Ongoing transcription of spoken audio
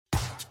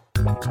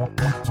Welcome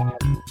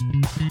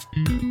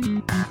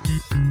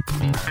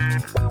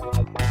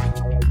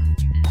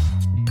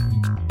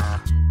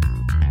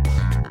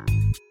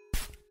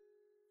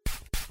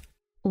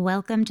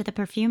to the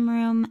perfume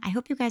room. I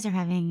hope you guys are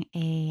having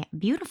a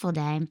beautiful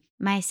day.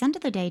 My scent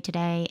of the day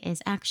today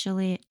is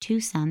actually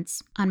 2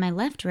 scents. On my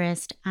left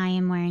wrist, I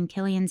am wearing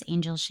Kilian's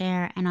Angel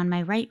Share, and on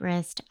my right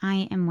wrist,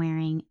 I am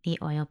wearing the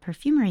oil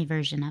perfumery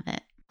version of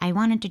it. I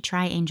wanted to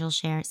try Angel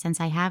Share since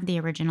I have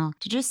the original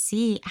to just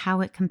see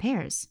how it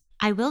compares.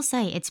 I will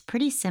say it's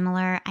pretty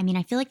similar. I mean,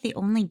 I feel like the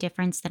only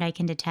difference that I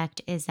can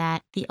detect is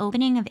that the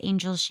opening of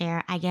Angel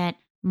Share, I get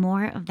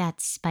more of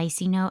that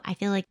spicy note. I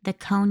feel like the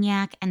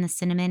cognac and the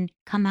cinnamon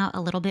come out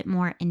a little bit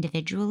more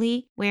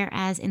individually,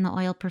 whereas in the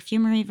oil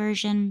perfumery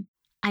version,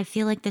 I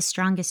feel like the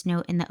strongest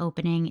note in the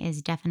opening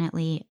is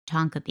definitely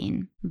tonka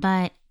bean.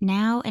 But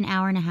now an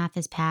hour and a half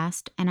has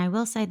passed, and I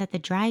will say that the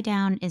dry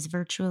down is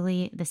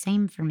virtually the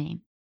same for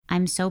me.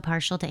 I'm so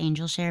partial to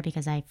Angel Share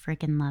because I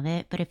freaking love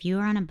it, but if you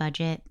are on a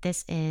budget,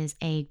 this is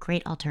a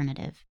great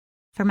alternative.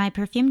 For my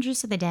perfume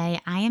juice of the day,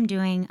 I am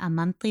doing a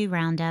monthly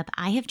roundup.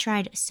 I have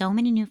tried so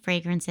many new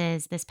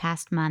fragrances this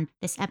past month.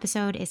 This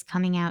episode is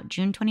coming out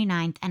June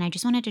 29th, and I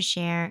just wanted to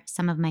share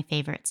some of my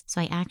favorites.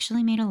 So I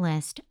actually made a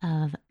list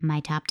of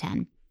my top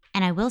 10.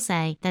 And I will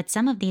say that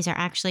some of these are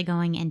actually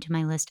going into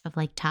my list of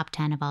like top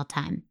 10 of all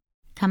time.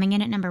 Coming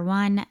in at number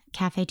 1,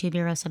 Café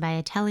Tuberosa by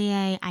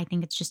Atelier. I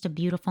think it's just a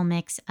beautiful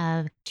mix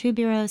of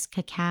tuberose,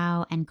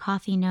 cacao, and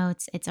coffee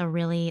notes. It's a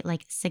really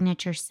like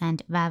signature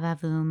scent,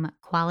 va-va-voom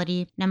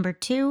quality. Number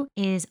 2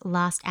 is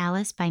Lost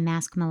Alice by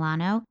Mask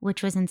Milano,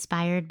 which was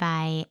inspired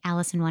by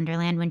Alice in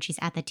Wonderland when she's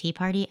at the tea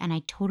party, and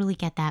I totally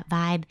get that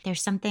vibe.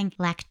 There's something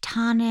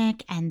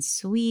lactonic and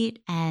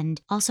sweet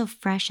and also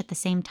fresh at the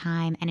same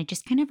time, and it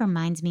just kind of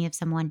reminds me of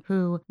someone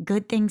who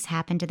good things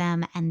happen to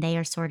them and they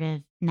are sort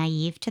of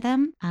naive to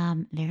them.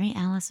 Very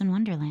Alice in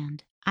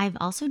Wonderland. I've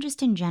also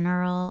just in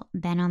general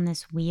been on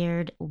this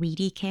weird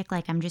weedy kick.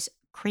 Like I'm just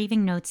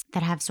craving notes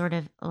that have sort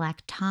of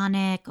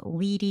lactonic,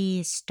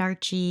 weedy,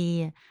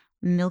 starchy,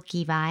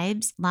 milky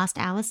vibes. Lost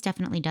Alice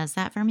definitely does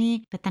that for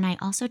me. But then I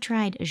also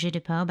tried Jeu de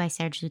Peau by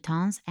Serge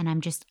Lutens, and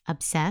I'm just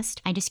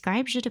obsessed. I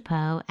describe Jeu de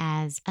Peau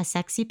as a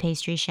sexy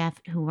pastry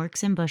chef who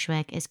works in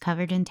Bushwick, is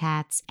covered in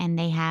tats, and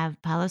they have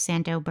Palo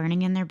Santo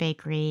burning in their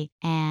bakery,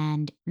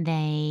 and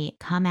they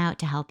come out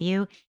to help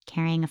you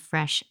carrying a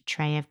fresh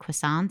tray of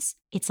croissants.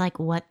 It's like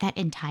what that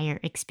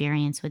entire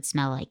experience would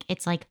smell like.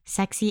 It's like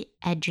sexy,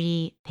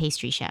 edgy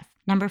pastry chef.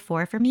 Number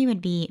 4 for me would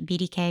be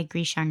BDK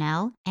Gris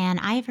Charnel, and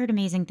I have heard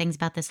amazing things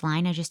about this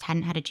line. I just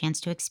hadn't had a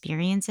chance to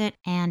experience it,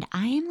 and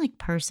I am like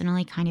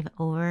personally kind of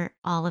over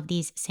all of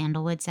these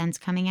sandalwood scents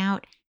coming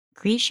out.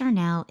 Gris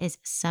Charnel is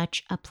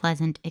such a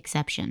pleasant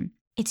exception.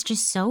 It's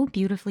just so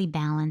beautifully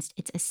balanced.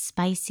 It's a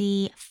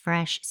spicy,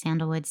 fresh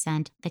sandalwood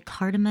scent. The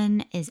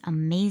cardamom is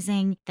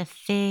amazing. The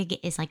fig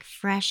is like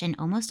fresh and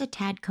almost a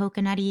tad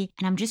coconutty,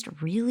 and I'm just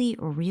really,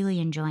 really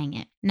enjoying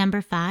it.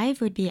 Number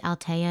 5 would be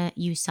Altea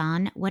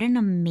Yusan. What an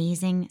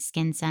amazing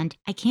skin scent.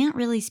 I can't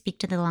really speak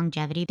to the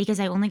longevity because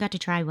I only got to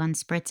try 1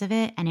 spritz of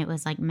it and it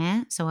was like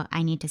meh, so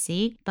I need to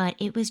see. But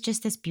it was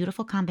just this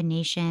beautiful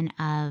combination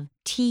of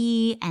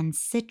tea and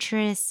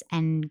citrus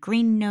and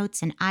green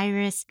notes and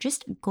iris.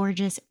 Just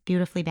gorgeous,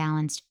 beautifully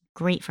balanced.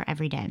 Great for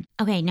every day.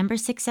 Okay, number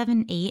 6,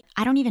 7, 8.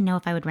 I don't even know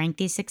if I would rank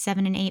these 6,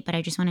 7, and 8, but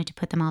I just wanted to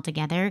put them all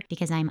together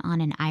because I'm on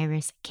an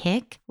iris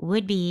kick.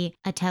 Would be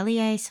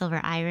Atelier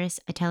Silver Iris,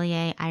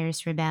 Atelier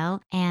Iris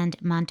Rebelle, and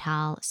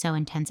Montal So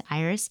Intense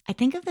Iris. I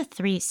think of the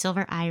 3,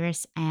 Silver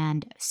Iris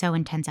and So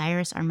Intense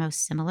Iris are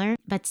most similar,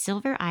 but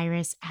Silver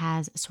Iris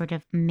has sort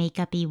of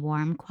makeup-y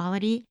warm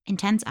quality.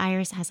 Intense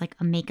Iris has like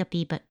a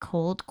makeup-y but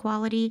cold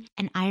quality,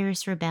 and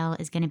Iris Rebelle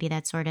is going to be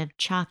that sort of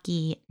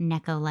chalky,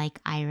 Necco-like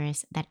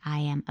iris that I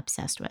am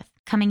obsessed with.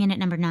 Coming in at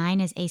number 9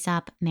 is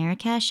Aesop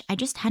Marrakesh. I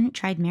just hadn't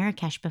tried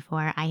Marrakesh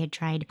before. I had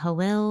tried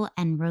Hawil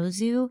and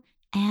Rosu,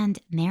 and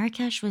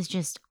Marrakesh was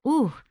just,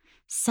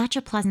 such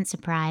a pleasant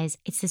surprise.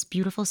 It's this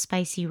beautiful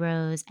spicy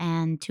rose,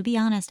 and to be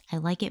honest, I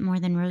like it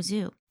more than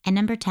Rosu. And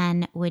number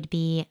 10 would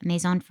be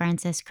Maison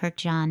Francis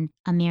Kurkdjian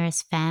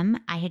Amiris Femme.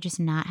 I had just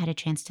not had a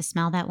chance to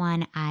smell that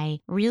one.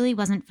 I really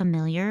wasn't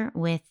familiar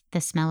with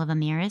the smell of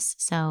Amiris,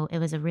 so it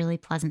was a really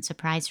pleasant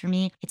surprise for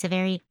me. It's a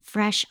very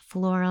fresh,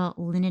 floral,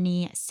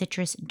 linen-y,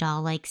 citrus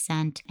doll-like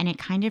scent, and it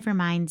kind of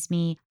reminds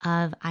me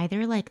of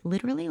either like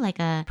literally like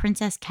a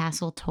Princess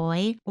Castle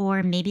toy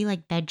or maybe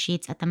like bed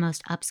sheets at the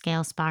most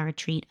upscale spa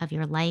retreat of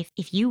your life.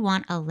 If you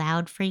want a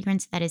loud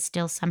fragrance that is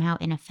still somehow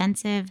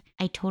inoffensive,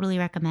 I totally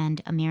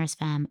recommend Amiris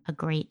Femme, a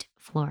great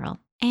floral.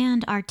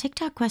 And our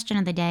TikTok question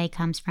of the day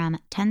comes from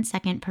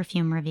 10-Second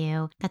Perfume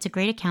Review. That's a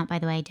great account, by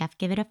the way. Def,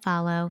 give it a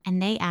follow.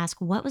 And they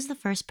ask, what was the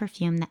first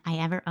perfume that I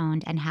ever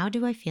owned and how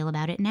do I feel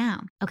about it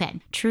now?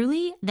 Okay,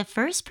 truly, the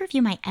first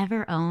perfume I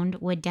ever owned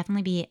would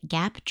definitely be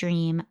Gap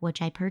Dream,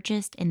 which I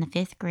purchased in the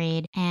 5th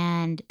grade.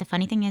 And the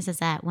funny thing is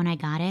that when I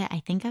got it,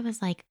 I think I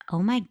was like,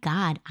 oh my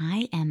God,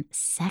 I am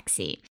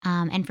sexy.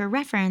 And for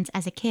reference,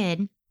 as a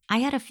kid, I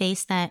had a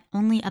face that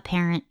only a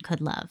parent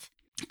could love.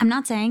 I'm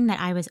not saying that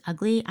I was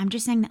ugly. I'm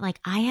just saying that like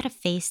I had a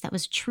face that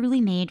was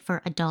truly made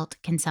for adult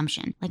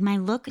consumption. Like my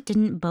look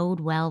didn't bode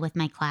well with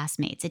my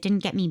classmates. It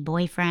didn't get me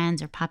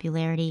boyfriends or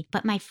popularity,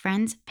 but my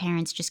friends'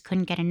 parents just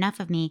couldn't get enough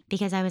of me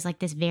because I was like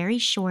this very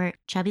short,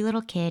 chubby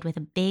little kid with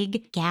a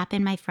big gap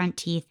in my front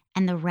teeth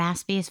and the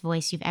raspiest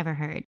voice you've ever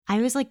heard. I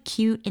was like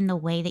cute in the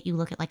way that you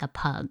look at like a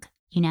pug.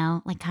 You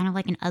know, like kind of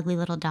like an ugly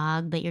little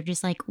dog, but you're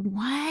just like,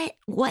 what?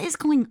 What is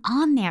going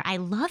on there? I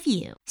love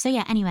you. So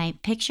yeah, anyway,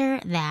 picture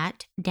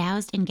that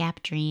doused in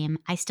Gap Dream.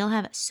 I still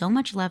have so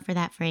much love for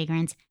that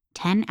fragrance.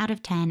 10 out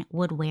of 10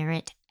 would wear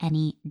it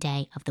any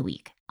day of the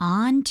week.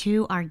 On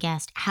to our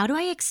guest. How do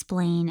I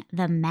explain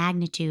the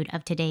magnitude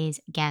of today's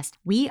guest?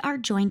 We are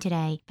joined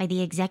today by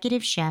the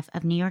executive chef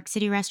of New York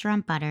City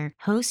restaurant Butter,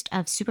 host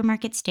of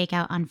Supermarket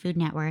Stakeout on Food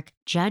Network,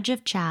 judge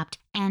of Chopped,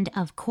 and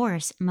of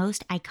course,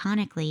 most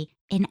iconically,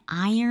 an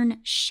Iron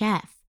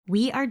Chef.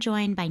 We are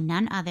joined by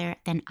none other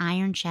than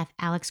Iron Chef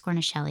Alex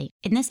Guarnaschelli.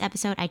 In this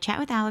episode, I chat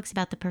with Alex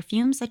about the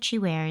perfumes that she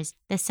wears,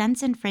 the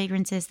scents and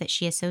fragrances that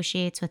she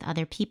associates with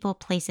other people,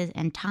 places,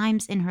 and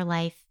times in her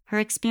life, her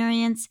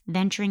experience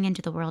venturing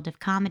into the world of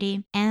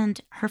comedy,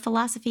 and her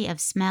philosophy of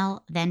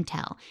smell, then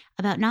tell,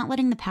 about not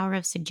letting the power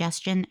of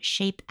suggestion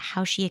shape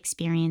how she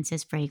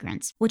experiences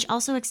fragrance, which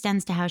also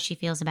extends to how she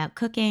feels about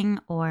cooking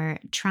or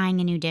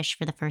trying a new dish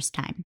for the first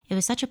time. It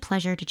was such a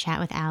pleasure to chat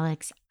with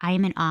Alex. I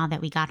am in awe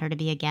that we got her to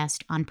be a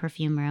guest on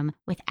Perfume Room.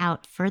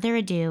 Without further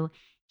ado,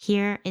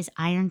 here is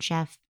Iron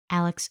Chef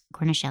Alex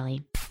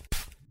Guarnaschelli.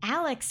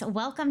 Alex,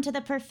 welcome to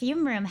the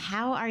Perfume Room.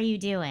 How are you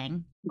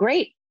doing?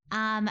 Great.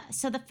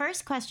 So the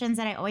first questions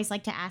that I always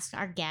like to ask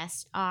our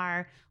guests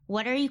are,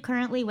 what are you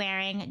currently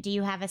wearing? Do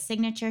you have a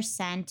signature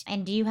scent?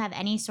 And do you have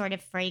any sort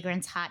of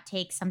fragrance hot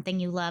take, something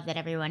you love that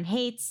everyone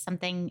hates,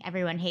 something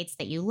everyone hates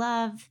that you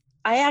love?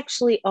 I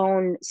actually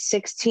own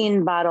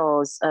 16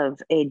 bottles of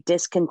a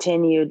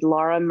discontinued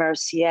Laura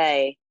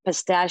Mercier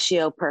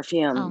pistachio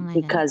perfume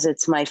because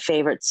it's my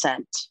favorite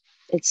scent.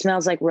 It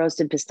smells like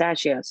roasted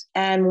pistachios.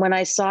 And when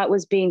I saw it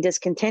was being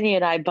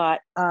discontinued, I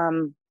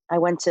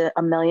went to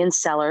a million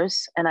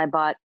sellers and I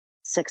bought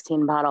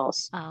 16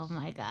 bottles. Oh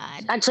my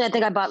God. Actually, I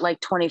think I bought like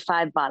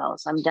 25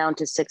 bottles. I'm down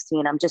to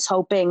 16. I'm just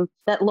hoping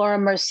that Laura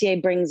Mercier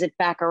brings it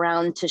back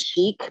around to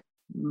chic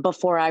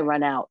before I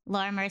run out.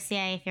 Laura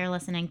Mercier, if you're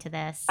listening to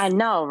this. I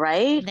know,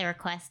 right? The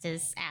request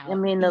is out. I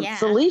mean, it's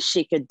the least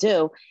she could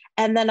do.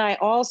 And then I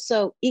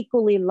also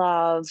equally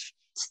love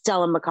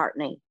Stella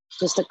McCartney.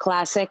 Just a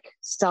classic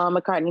Stella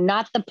McCartney,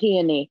 not the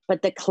peony,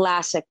 but the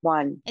classic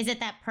one. Is it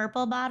that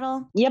purple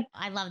bottle? Yep.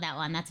 I love that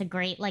one. That's a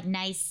great, like,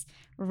 nice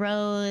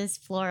rose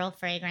floral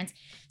fragrance.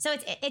 So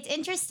it's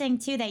interesting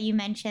too that you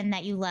mentioned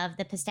that you love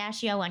the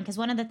pistachio one, because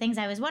one of the things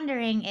I was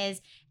wondering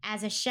is,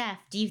 as a chef,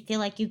 do you feel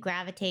like you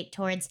gravitate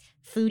towards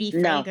foodie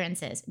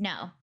fragrances?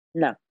 No,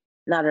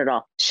 not at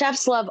all.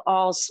 Chefs love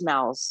all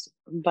smells,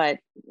 but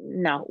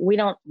no, we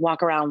don't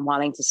walk around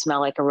wanting to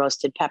smell like a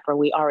roasted pepper.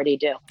 We already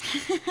do.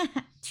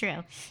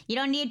 True. You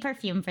don't need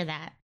perfume for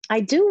that.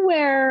 I do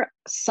wear,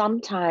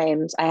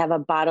 sometimes I have a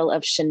bottle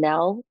of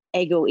Chanel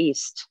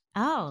Egoiste.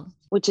 Oh.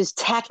 Which is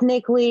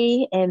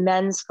technically a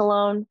men's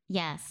cologne.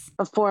 Yes.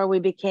 Before we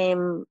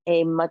became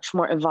a much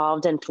more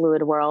evolved and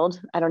fluid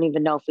world. I don't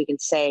even know if we can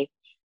say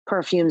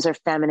perfumes are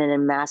feminine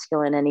and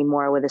masculine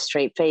anymore with a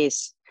straight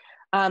face.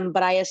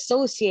 But I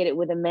associate it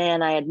with a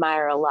man I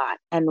admire a lot.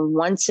 And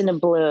once in a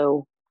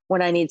blue,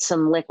 when I need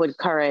some liquid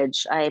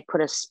courage, I put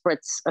a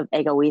spritz of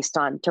Egoiste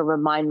on to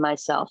remind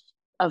myself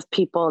of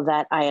people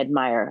that I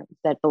admire,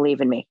 that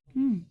believe in me.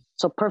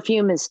 So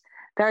perfume is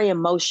very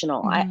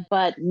emotional.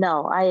 But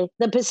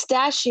the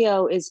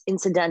pistachio is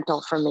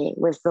incidental for me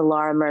with the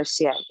Laura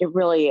Mercier. It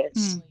really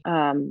is.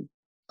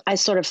 I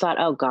sort of thought,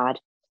 oh God,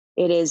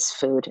 it is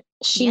food.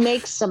 She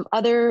makes some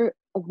other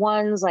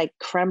ones like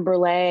creme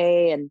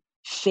brulee and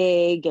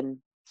fig, and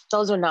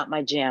those are not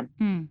my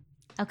jam.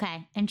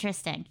 Okay,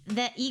 interesting.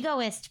 The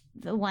Egoist,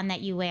 the one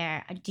that you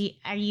wear,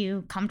 are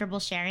you comfortable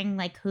sharing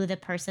like who the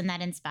person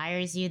that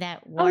inspires you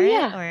that wore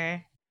it?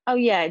 Or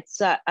It's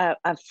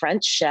a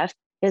French chef.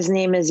 His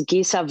name is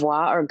Guy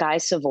Savoy, or Guy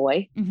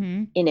Savoy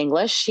in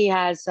English. He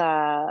has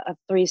a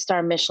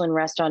 3-star Michelin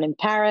restaurant in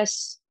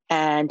Paris,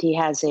 and he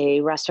has a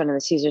restaurant in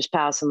the Caesars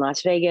Palace in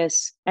Las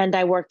Vegas. And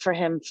I worked for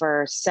him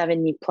for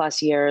 70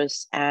 plus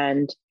years,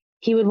 and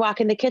he would walk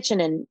in the kitchen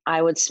and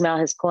I would smell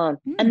his cologne.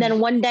 And then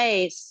one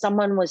day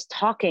someone was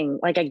talking,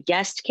 like a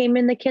guest came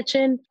in the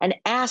kitchen and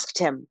asked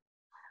him,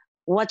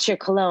 "What's your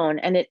cologne?"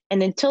 And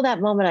until that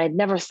moment, I'd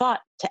never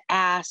thought to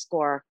ask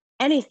or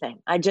anything.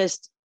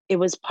 It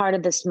was part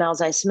of the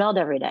smells I smelled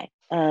every day.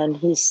 And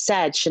he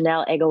said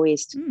Chanel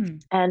Egoiste.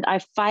 And I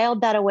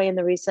filed that away in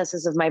the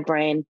recesses of my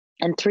brain.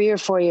 And 3 or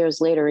 4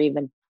 years later,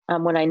 even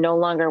when I no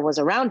longer was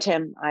around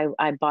him,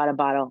 I bought a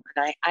bottle.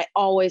 And I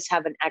always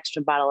have an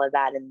extra bottle of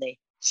that in the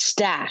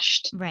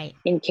stashed, right,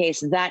 in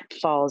case that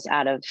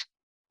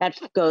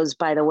goes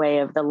by the way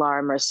of the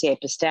Laura Mercier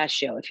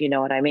pistachio, if you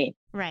know what I mean.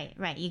 Right,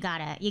 right. You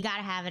gotta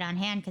have it on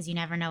hand because you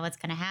never know what's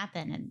gonna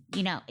happen.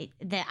 And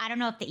I don't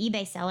know if the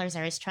eBay sellers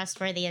are as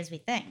trustworthy as we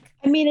think.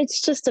 I mean,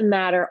 it's just a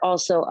matter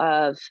also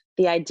of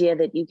the idea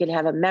that you can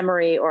have a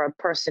memory or a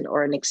person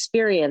or an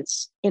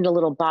experience in a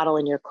little bottle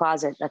in your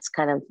closet. That's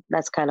kind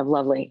of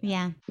lovely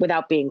Yeah.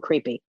 without being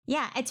creepy.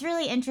 Yeah, it's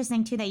really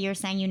interesting too that you're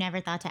saying you never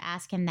thought to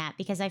ask him that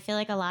because I feel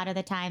like a lot of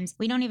the times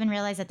we don't even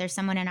realize that there's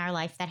someone in our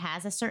life that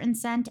has a certain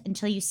scent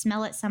until you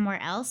smell it somewhere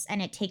else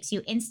and it takes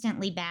you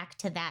instantly back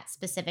to that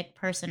specific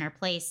person or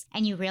place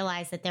and you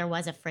realize that there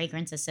was a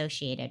fragrance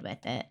associated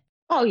with it.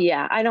 Oh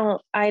yeah,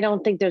 I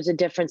don't think there's a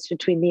difference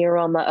between the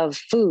aroma of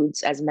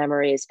foods as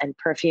memories and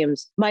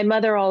perfumes. My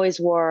mother always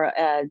wore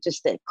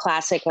just the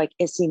classic like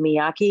Issey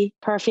Miyake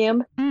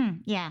perfume,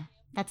 Yeah,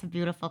 that's a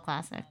beautiful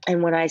classic.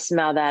 and when I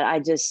smell that, I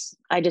just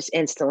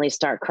instantly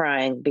start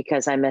crying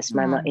because I miss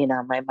Oh,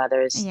 my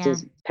mother's yeah,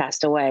 just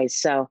passed away.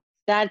 So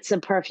that's a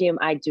perfume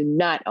I do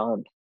not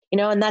own.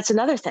 And that's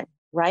another thing,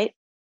 right?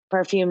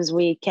 Perfumes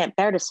we can't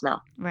bear to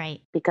smell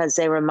right. because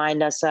they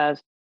remind us of,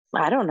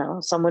 I don't know,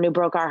 someone who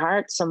broke our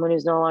hearts, someone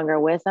who's no longer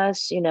with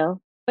us.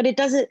 But it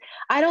doesn't,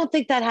 I don't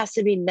think that has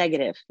to be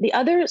negative. The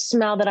other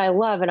smell that I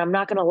love, and I'm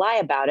not going to lie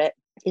about it,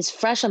 is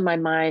fresh on my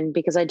mind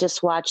because I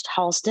just watched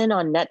Halston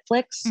on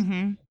Netflix,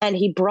 Mm-hmm. and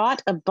he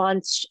brought a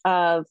bunch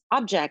of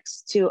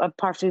objects to a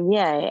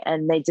parfumier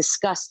and they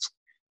discussed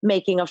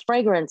making a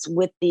fragrance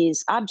with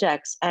these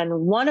objects.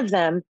 And one of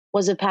them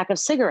was a pack of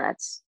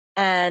cigarettes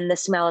and the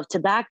smell of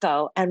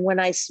tobacco. And when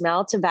I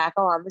smell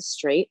tobacco on the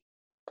street,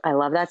 I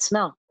love that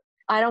smell.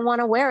 I don't want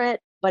to wear it,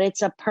 but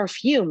it's a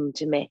perfume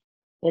to me.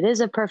 It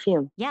is a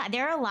perfume. Yeah,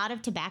 there are a lot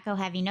of tobacco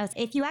heavy notes.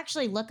 If you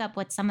actually look up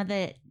what some of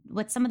the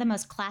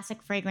most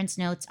classic fragrance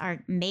notes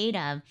are made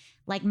of,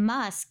 like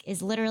musk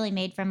is literally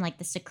made from like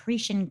the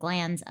secretion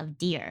glands of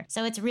deer.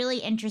 So it's really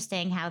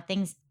interesting how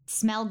things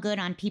smell good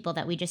on people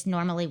that we just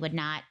normally would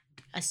not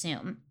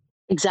assume.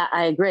 Exactly.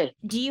 I agree.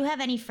 Do you have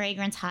any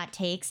fragrance hot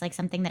takes, like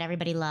something that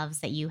everybody loves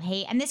that you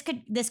hate? And this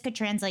could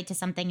translate to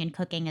something in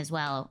cooking as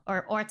well,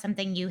 or it's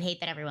something you hate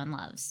that everyone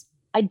loves.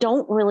 I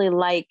don't really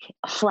like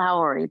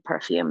flowery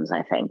perfumes,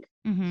 I think.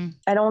 Mm-hmm.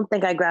 I don't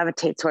think I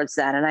gravitate towards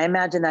that. And I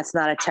imagine that's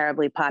not a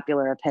terribly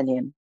popular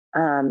opinion,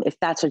 if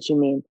that's what you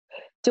mean.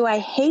 Do I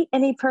hate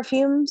any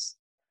perfumes?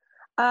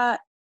 Uh,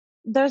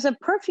 there's a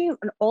perfume,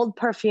 an old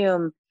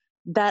perfume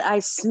that I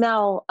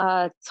smell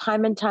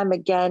time and time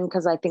again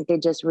because I think they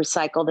just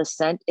recycle the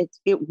scent.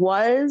 It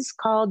was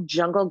called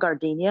Jungle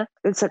Gardenia.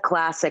 It's a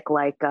classic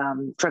like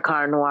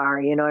Dracar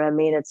Noir. You know what I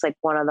mean? It's like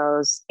one of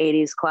those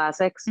 80s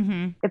classics.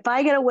 Mm-hmm. If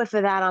I get a whiff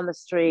of that on the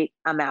street,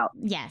 I'm out.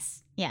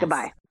 Yes. Yes.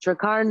 Goodbye.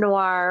 Dracar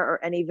Noir or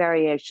any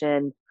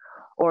variation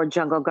or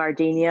Jungle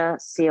Gardenia.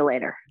 See you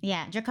later.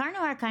 Yeah. Dracar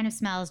Noir kind of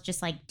smells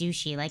just like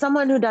douchey. Like,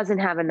 Someone who doesn't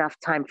have enough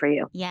time for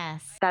you.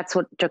 yes. That's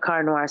what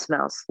Dracar Noir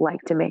smells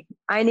like to me.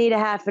 I need a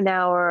half an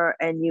hour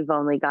and you've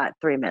only got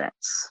 3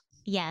 minutes.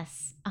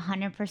 Yes.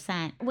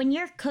 100%. When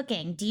you're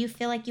cooking, do you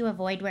feel like you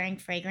avoid wearing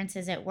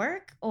fragrances at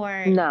work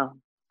or? No,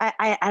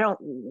 I don't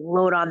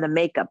load on the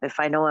makeup if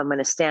I know I'm going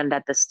to stand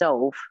at the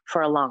stove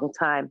for a long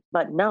time.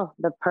 But no,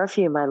 the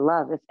perfume I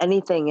love. If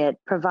anything, it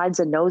provides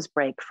a nose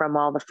break from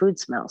all the food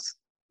smells,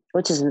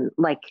 which is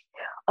like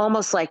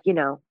almost like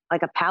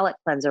a palate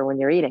cleanser when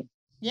you're eating.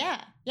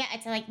 Yeah. Yeah.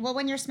 It's like, well,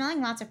 when you're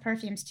smelling lots of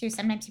perfumes too,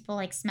 sometimes people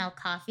like smell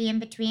coffee in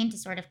between to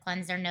sort of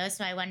cleanse their nose.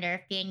 So I wonder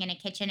if being in a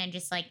kitchen and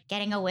just like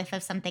getting a whiff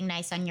of something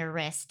nice on your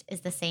wrist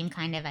is the same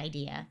kind of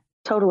idea.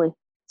 Totally.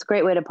 It's a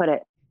great way to put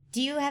it.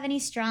 Do you have any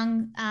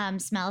strong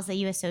smells that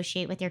you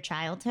associate with your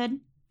childhood?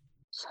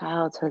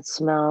 Childhood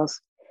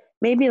smells.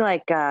 Maybe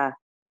like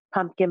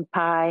pumpkin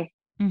pie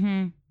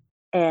Mm-hmm.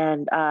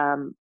 and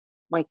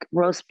like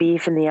roast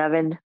beef in the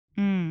oven.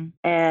 Mm.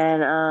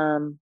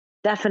 And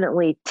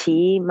definitely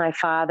tea. My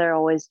father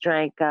always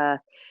drank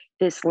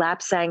this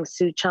Lapsang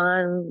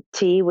Souchong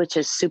tea, which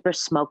is super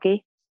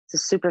smoky. It's a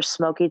super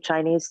smoky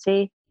Chinese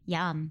tea.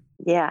 Yum.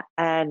 Yeah.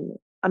 And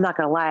I'm not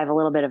going to lie, I have a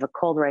little bit of a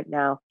cold right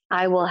now.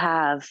 I will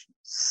have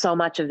so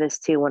much of this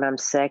tea when I'm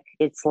sick.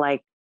 It's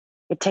like,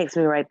 it takes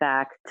me right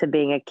back to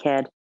being a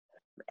kid.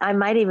 I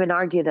might even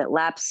argue that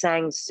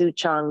Lapsang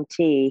Souchong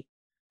tea,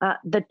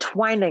 the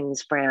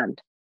Twinings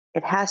brand,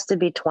 it has to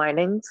be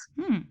Twinings,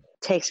 Hmm.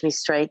 takes me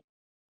straight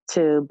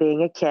to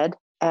being a kid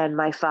and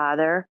my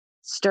father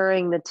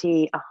stirring the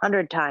tea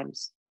 100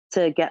 times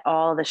to get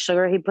all the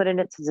sugar he put in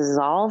it to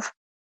dissolve.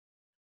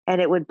 And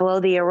it would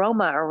blow the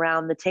aroma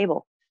around the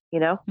table.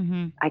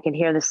 Mm-hmm. I can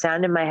hear the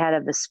sound in my head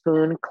of the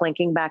spoon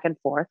clinking back and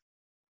forth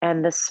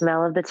and the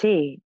smell of the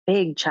tea.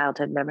 Big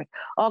childhood memory,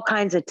 all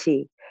kinds of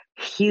tea,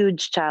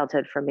 huge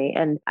childhood for me.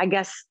 And I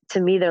guess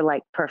to me, they're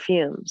like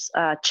perfumes.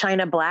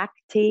 China black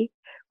tea,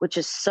 which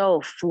is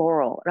so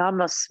floral. It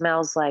almost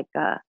smells like,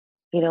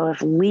 if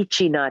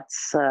lychee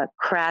nuts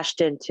crashed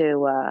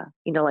into,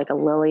 like a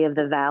lily of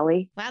the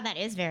valley. Wow, that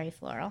is very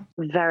floral.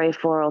 Very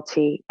floral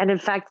tea. And in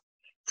fact,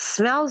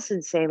 smells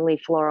insanely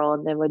floral.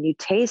 And then when you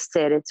taste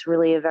it, it's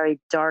really a very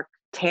dark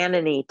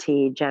tanniny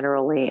tea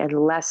generally and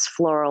less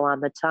floral on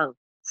the tongue.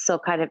 So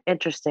kind of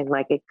interesting.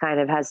 Like it kind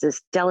of has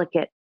this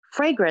delicate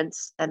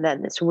fragrance and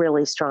then this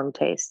really strong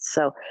taste.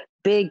 So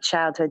big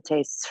childhood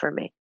tastes for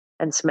me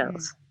and Mm,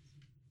 smells.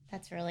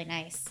 that's really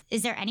nice.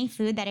 Is there any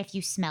food that if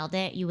you smelled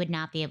it, you would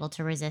not be able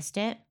to resist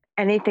it?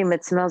 Anything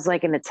that smells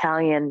like an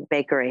Italian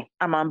bakery,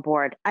 I'm on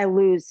board. I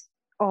lose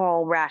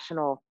all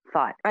rational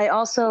thought. I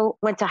also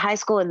went to high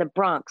school in the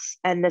Bronx,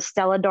 and the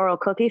Stella D'Oro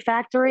Cookie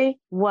Factory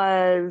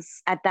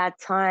was at that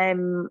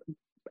time,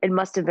 it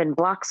must have been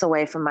blocks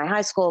away from my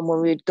high school. And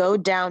when we would go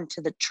down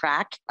to the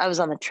track, I was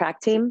on the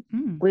track team.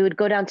 Mm. We would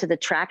go down to the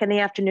track in the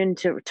afternoon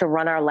to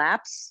run our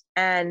laps,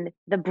 and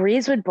the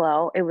breeze would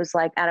blow. It was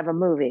like out of a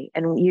movie.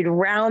 And you'd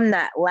round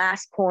that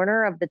last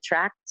corner of the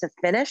track to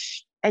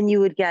finish, and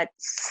you would get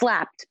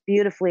slapped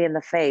beautifully in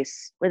the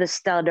face with a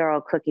Stella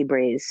D'Oro cookie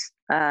breeze.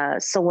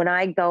 So when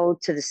I go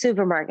to the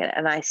supermarket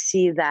and I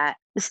see that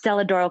the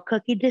Stella D'Oro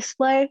cookie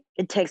display,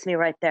 it takes me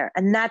right there.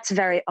 And that's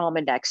very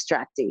almond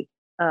extracty.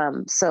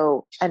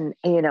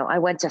 I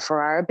went to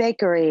Ferrara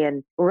Bakery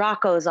and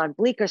Rocco's on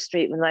Bleecker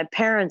Street with my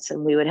parents,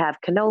 and we would have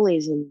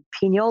cannolis and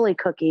pignoli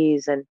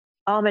cookies and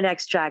almond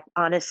extract.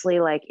 Honestly,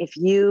 like if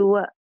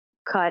you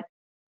cut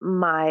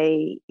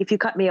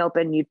me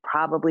open, you'd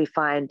probably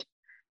find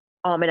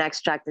almond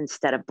extract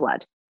instead of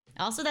blood.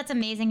 Also, that's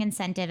amazing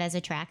incentive as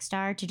a track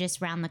star to just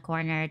round the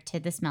corner to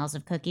the smells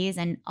of cookies,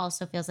 and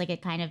also feels like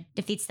it kind of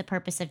defeats the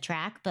purpose of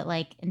track, but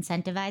like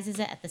incentivizes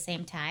it at the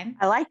same time.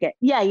 I like it.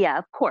 Yeah,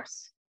 of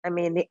course. I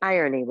mean, the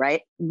irony,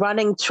 right?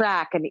 Running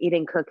track and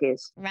eating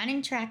cookies.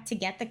 Running track to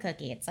get the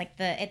cookie. It's like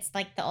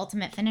the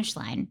ultimate finish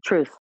line.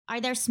 Truth. Are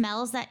there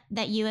smells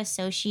that you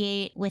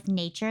associate with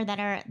nature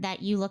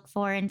that you look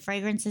for in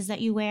fragrances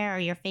that you wear, or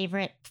your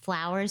favorite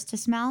flowers to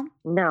smell?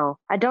 No,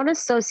 I don't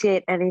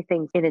associate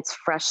anything in its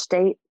fresh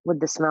state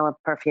with the smell of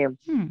perfume.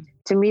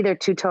 To me, they're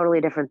two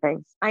totally different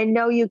things. I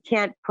know you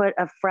can't put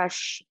a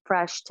fresh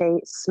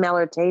taste, smell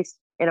or taste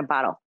in a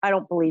bottle. I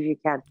don't believe you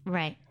can.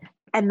 Right.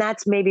 And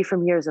that's maybe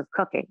from years of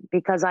cooking,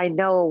 because I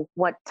know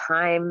what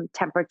time,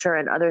 temperature,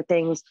 and other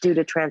things do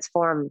to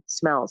transform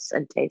smells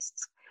and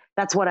tastes.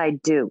 That's what I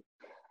do.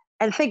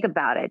 And think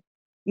about it,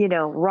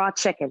 raw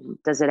chicken,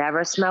 does it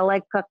ever smell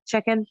like cooked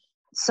chicken?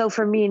 So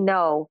for me,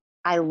 no,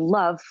 I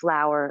love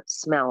flower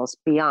smells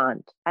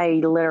beyond.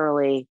 I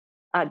literally,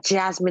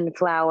 jasmine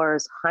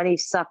flowers,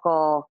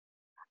 honeysuckle.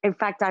 In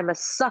fact, I'm a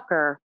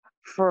sucker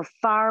for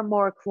far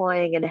more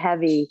cloying and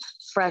heavy,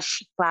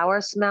 fresh flower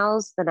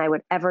smells than I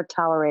would ever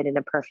tolerate in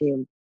a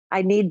perfume.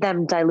 I need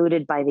them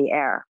diluted by the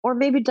air, or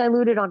maybe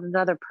diluted on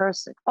another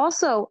person.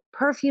 Also,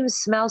 perfumes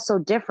smell so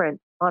different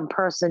on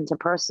person to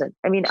person.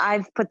 I mean,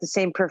 I've put the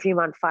same perfume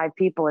on 5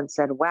 people and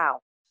said, wow,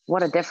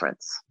 what a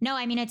difference. No,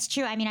 I mean, it's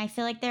true. I mean, I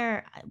feel like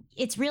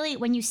it's really,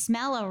 when you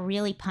smell a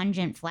really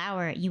pungent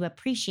flower, you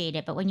appreciate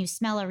it. But when you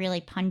smell a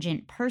really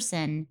pungent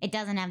person, it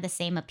doesn't have the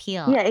same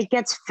appeal. Yeah, it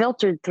gets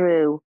filtered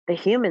through the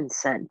human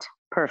scent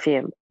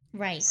perfume.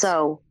 Right.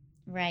 So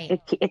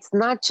right. It's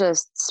not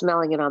just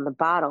smelling it on the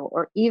bottle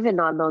or even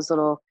on those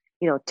little,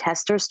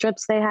 tester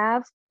strips they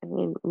have. I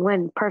mean,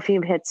 when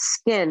perfume hits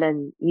skin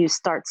and you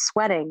start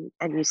sweating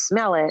and you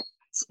smell it,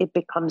 it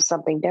becomes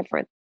something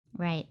different.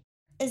 Right.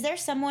 Is there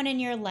someone in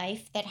your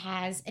life that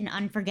has an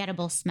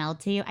unforgettable smell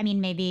to you? I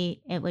mean,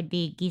 maybe it would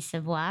be Guy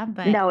Savoy,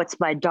 but no, it's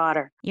my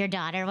daughter. Your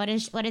daughter. What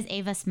does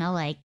Ava smell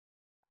like?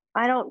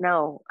 I don't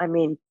know. I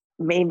mean,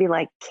 maybe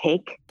like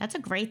cake. That's a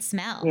great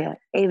smell. Yeah.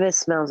 Ava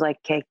smells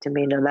like cake to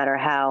me, no matter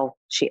how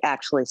she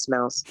actually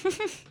smells.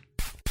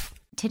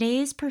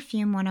 Today's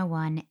Perfume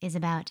 101 is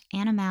about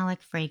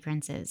animalic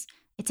fragrances.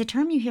 It's a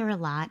term you hear a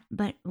lot,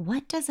 but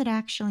what does it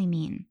actually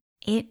mean?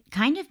 It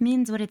kind of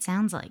means what it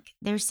sounds like.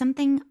 There's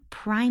something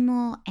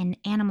primal and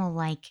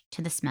animal-like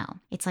to the smell.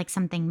 It's like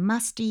something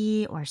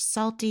musty or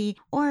salty,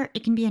 or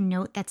it can be a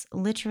note that's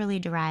literally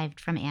derived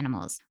from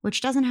animals,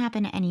 which doesn't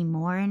happen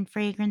anymore in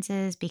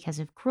fragrances because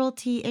of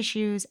cruelty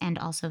issues and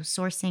also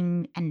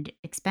sourcing and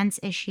expense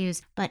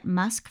issues. But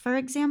musk, for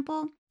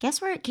example, guess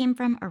where it came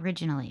from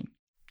originally?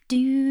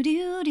 Do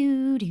do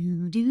do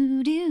do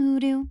do do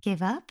do.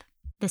 Give up?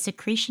 The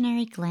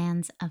secretionary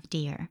glands of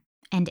deer.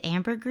 And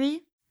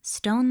ambergris?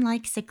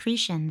 Stone-like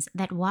secretions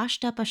that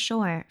washed up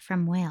ashore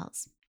from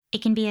whales.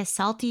 It can be a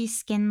salty,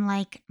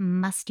 skin-like,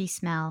 musty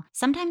smell.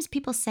 Sometimes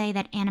people say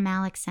that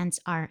animalic scents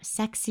are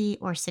sexy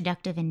or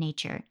seductive in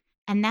nature,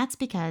 and that's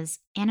because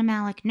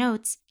animalic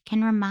notes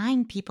can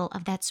remind people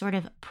of that sort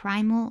of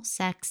primal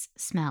sex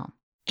smell.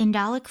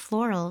 Indolic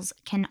florals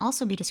can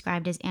also be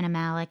described as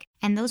animalic,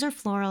 and those are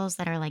florals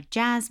that are like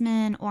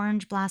jasmine,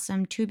 orange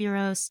blossom,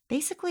 tuberose,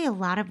 basically a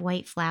lot of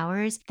white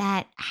flowers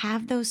that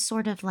have those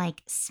sort of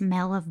like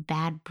smell of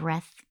bad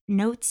breath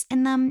notes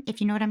in them, if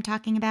you know what I'm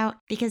talking about,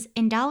 because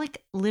indolic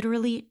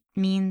literally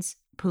means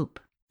poop.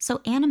 So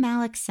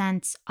animalic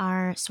scents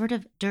are sort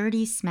of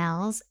dirty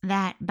smells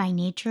that by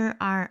nature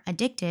are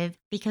addictive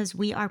because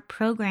we are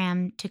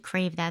programmed to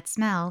crave that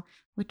smell,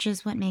 which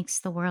is what makes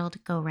the world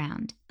go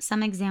round.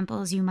 Some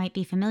examples you might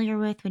be familiar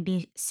with would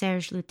be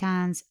Serge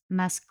Lutens'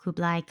 Musc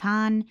Kublai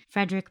Khan,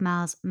 Frédéric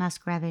Malle's Musc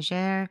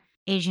Ravageur,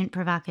 Agent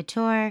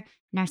Provocateur,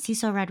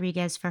 Narciso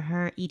Rodriguez for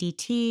her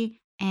EDT,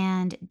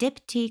 and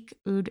Diptyque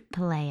Oud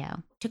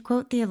Paleo. to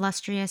quote the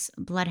illustrious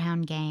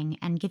Bloodhound Gang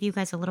and give you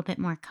guys a little bit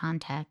more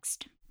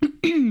context.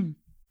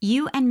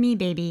 You and me,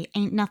 baby,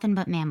 ain't nothing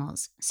but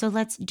mammals. So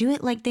let's do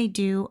it like they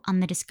do on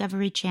the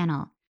Discovery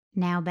Channel.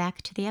 Now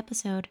back to the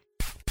episode.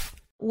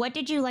 What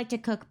did you like to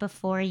cook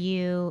before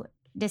you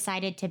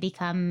decided to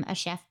become a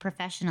chef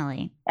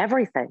professionally?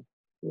 Everything.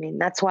 I mean,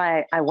 that's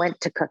why I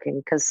went to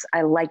cooking, because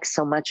I like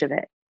so much of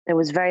it. There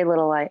was very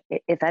little,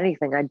 if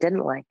anything, I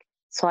didn't like.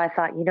 So I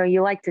thought,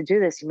 you like to do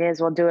this, you may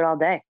as well do it all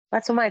day.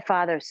 That's what my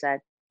father said.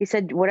 He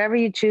said, whatever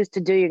you choose to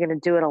do, you're going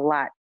to do it a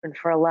lot and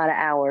for a lot of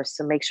hours.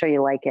 So make sure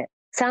you like it.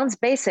 Sounds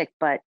basic,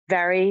 but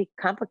very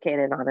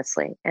complicated,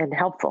 honestly, and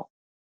helpful.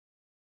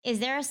 Is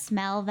there a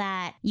smell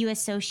that you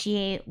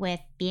associate with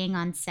being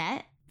on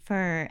set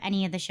for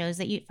any of the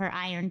shows for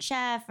Iron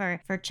Chef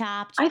or for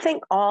Chopped? I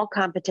think all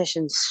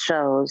competition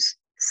shows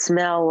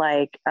smell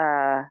like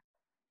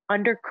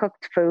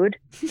undercooked food,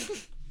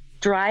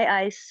 dry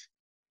ice,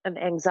 and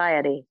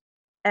anxiety.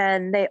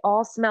 And they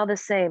all smell the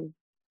same.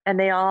 And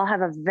they all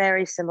have a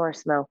very similar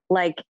smell.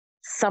 Like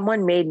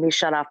someone made me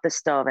shut off the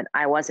stove and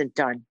I wasn't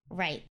done.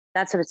 Right.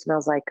 That's what it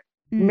smells like,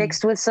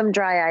 mixed with some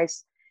dry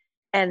ice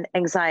and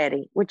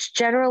anxiety, which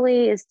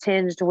generally is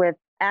tinged with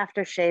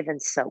aftershave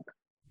and soap.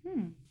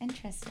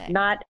 Interesting.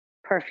 Not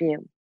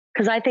perfume.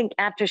 Because I think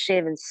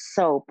aftershave and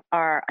soap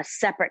are a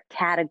separate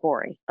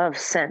category of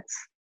scents.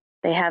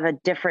 They have a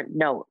different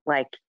note.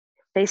 Like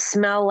they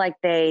smell like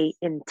they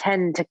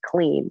intend to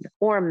clean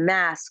or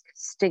mask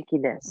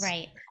stinkiness.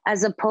 Right.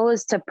 As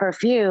opposed to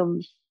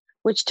perfume,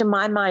 which to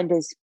my mind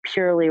is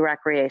purely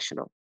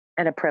recreational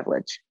and a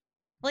privilege.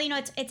 Well,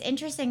 it's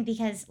interesting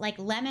because like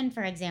lemon,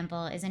 for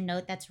example, is a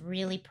note that's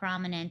really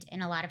prominent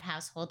in a lot of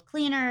household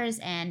cleaners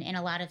and in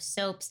a lot of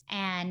soaps.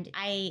 And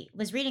I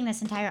was reading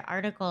this entire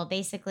article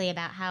basically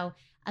about how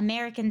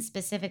Americans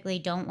specifically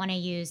don't want to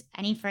use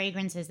any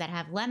fragrances that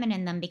have lemon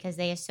in them because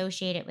they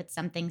associate it with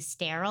something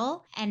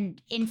sterile.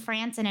 And in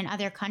France and in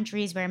other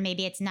countries where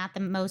maybe it's not the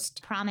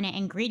most prominent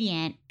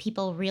ingredient,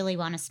 people really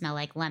want to smell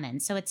like lemon.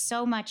 So it's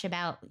so much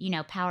about,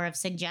 power of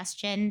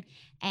suggestion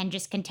and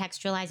just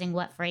contextualizing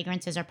what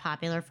fragrances are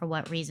popular for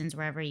what reasons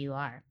wherever you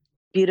are.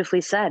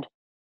 Beautifully said.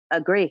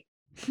 Agree.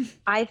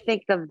 I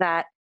think of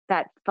that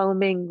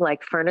foaming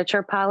like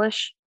furniture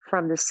polish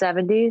from the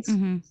 70s.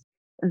 Mm-hmm.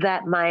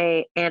 That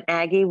my Aunt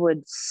Aggie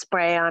would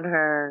spray on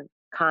her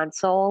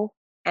console.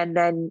 And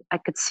then I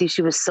could see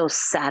she was so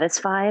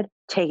satisfied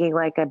taking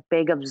like a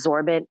big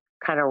absorbent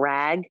kind of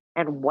rag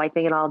and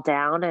wiping it all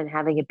down and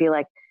having it be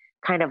like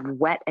kind of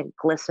wet and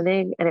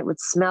glistening. And it would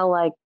smell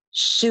like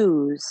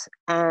shoes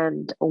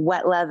and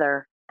wet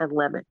leather and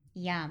lemon.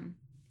 Yum.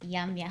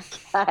 Yum, yum.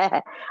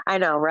 I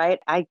know, right?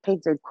 I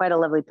painted quite a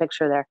lovely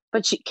picture there.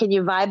 But can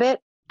you vibe it?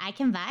 I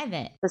can vibe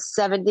it. The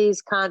 70s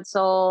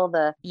console,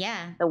 the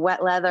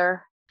wet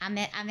leather. I'm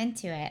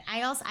into it.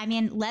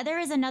 Leather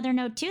is another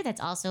note too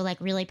that's also like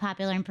really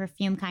popular in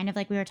perfume, kind of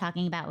like we were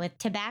talking about with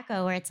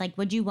tobacco, where it's like,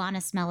 would you want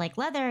to smell like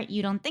leather?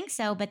 You don't think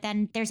so. But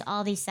then there's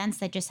all these scents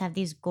that just have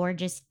these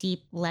gorgeous,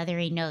 deep,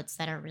 leathery notes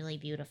that are really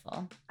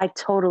beautiful. I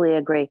totally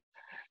agree.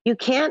 You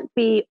can't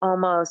I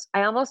almost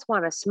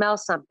want to smell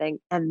something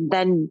and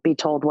then be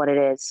told what it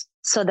is,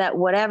 so that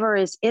whatever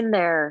is in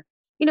there,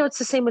 it's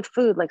the same with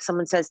food. Like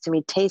someone says to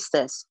me, taste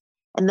this.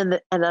 And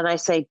then I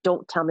say,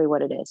 don't tell me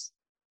what it is.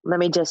 Let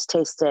me just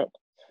taste it.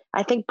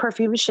 I think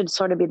perfume should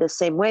sort of be the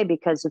same way,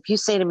 because if you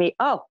say to me,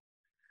 oh,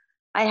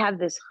 I have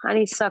this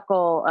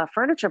honeysuckle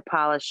furniture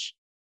polish,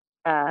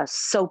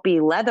 soapy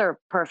leather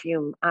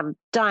perfume, I'm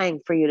dying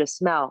for you to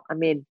smell. I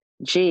mean,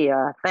 gee,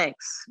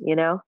 thanks.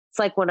 It's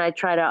like when I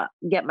try to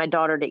get my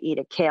daughter to eat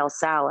a kale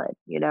salad,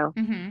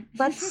 Mm-hmm.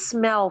 Let's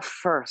smell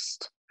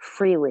first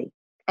freely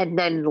and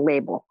then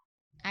label.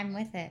 I'm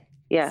with it.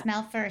 Yeah.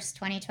 Smell first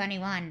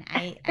 2021.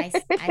 I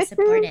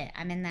support it.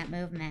 I'm in that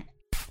movement.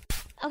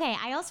 Okay,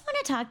 I also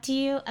want to talk to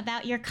you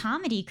about your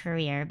comedy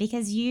career,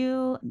 because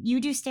you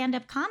do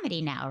stand-up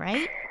comedy now,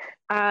 right?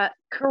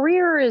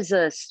 Career is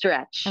a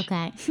stretch.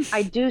 Okay.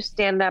 I do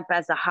stand up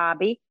as a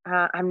hobby.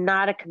 I'm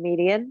not a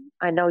comedian.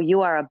 I know you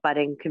are a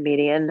budding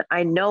comedian.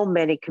 I know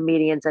many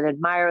comedians and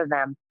admire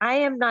them. I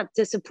am not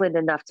disciplined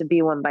enough to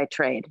be one by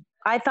trade.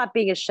 I thought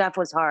being a chef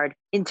was hard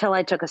until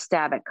I took a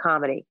stab at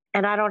comedy,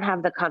 and I don't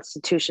have the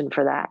constitution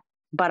for that,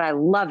 but I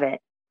love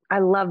it. I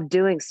love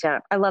doing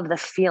stand-up. I love the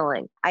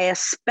feeling. I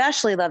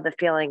especially love the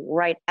feeling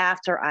right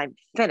after I'm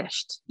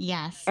finished.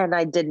 Yes. And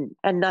I didn't,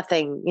 and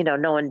nothing,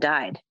 no one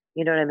died.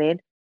 You know what I mean?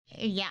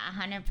 Yeah,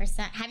 100%.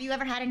 Have you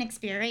ever had an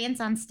experience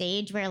on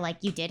stage where like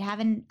you did have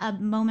a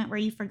moment where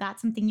you forgot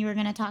something you were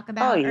going to talk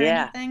about or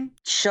anything?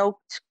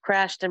 Choked,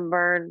 crashed and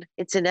burned.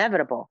 It's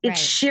inevitable. Right. It's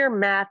sheer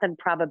math and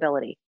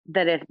probability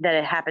that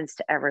it happens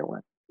to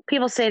everyone.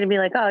 People say to me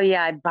like, oh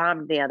yeah, I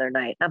bombed the other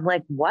night. I'm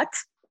like, what?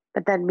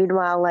 But then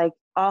meanwhile, like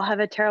I'll have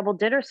a terrible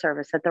dinner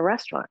service at the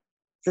restaurant.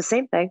 It's the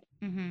same thing.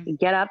 Mm-hmm. You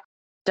get up,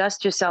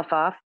 dust yourself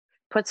off,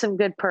 put some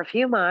good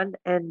perfume on,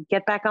 and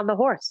get back on the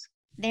horse.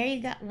 There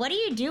you go. What do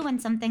you do when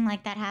something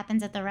like that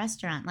happens at the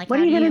restaurant? Like, what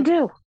are you going to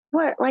do?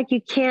 What? Like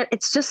you can't,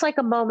 it's just like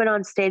a moment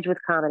on stage with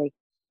comedy.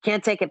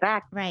 Can't take it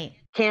back. Right.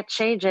 Can't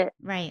change it.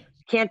 Right.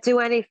 can't do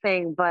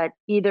anything but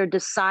either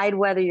decide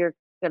whether you're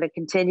going to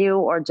continue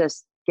or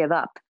just give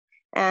up.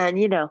 And,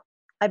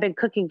 I've been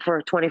cooking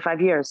for 25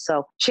 years.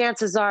 So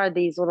chances are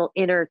these little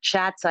inner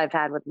chats I've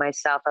had with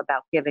myself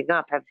about giving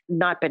up have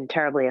not been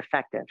terribly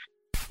effective.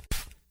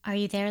 Are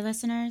you there,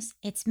 listeners?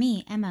 It's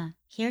me, Emma,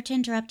 here to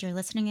interrupt your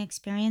listening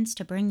experience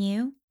to bring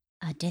you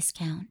a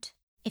discount.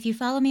 If you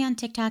follow me on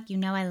TikTok, you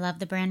know I love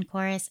the brand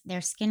Korres.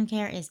 Their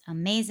skincare is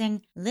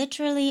amazing.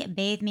 Literally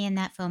bathe me in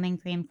that foaming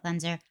cream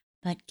cleanser.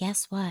 But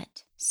guess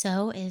what?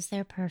 So is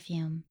their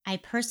perfume. I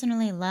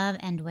personally love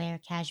and wear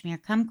Cashmere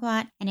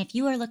Kumquat, and if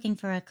you are looking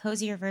for a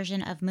cozier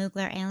version of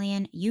Mugler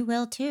Alien, you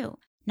will too.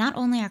 Not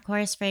only are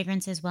Korres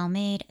fragrances well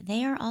made,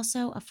 they are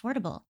also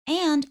affordable.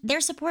 And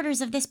they're supporters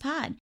of this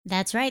pod.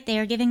 That's right, they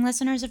are giving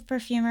listeners of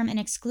Perfume Room an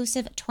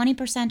exclusive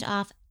 20%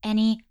 off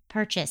any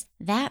purchase.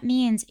 That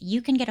means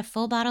you can get a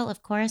full bottle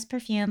of Korres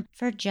perfume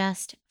for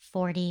just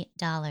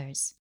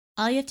 $40.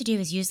 All you have to do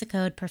is use the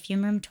code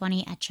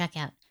PerfumeRoom20 at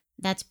checkout.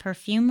 That's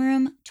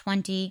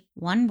PerfumeRoom20,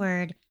 one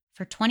word,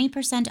 for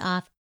 20%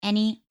 off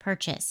any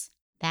purchase.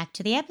 Back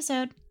to the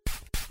episode.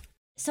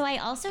 So I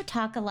also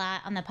talk a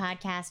lot on the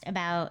podcast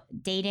about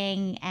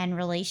dating and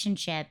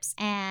relationships,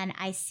 and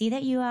I see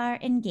that you are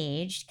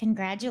engaged.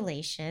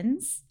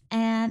 Congratulations.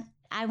 And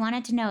I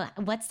wanted to know,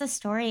 what's the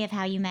story of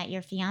how you met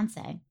your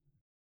fiance?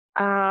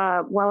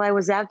 Well, I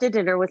was out to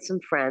dinner with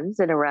some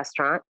friends in a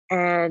restaurant,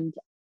 and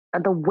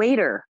the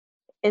waiter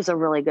is a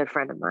really good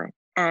friend of mine.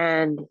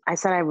 And I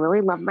said, I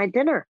really love my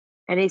dinner.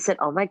 And he said,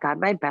 oh my God,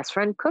 my best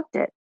friend cooked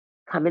it.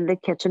 Come in the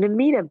kitchen and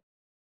meet him.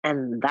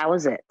 And that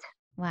was it.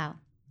 Wow.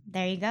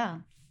 There you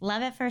go.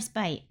 Love at first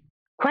bite.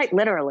 Quite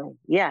literally,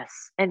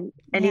 yes. And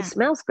he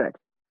smells good,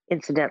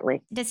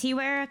 incidentally. Does he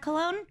wear a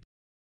cologne?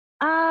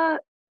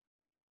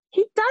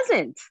 He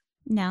doesn't.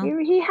 No.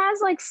 He has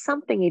like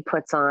something he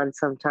puts on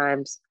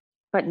sometimes.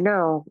 But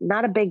no,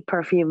 not a big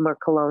perfume or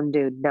cologne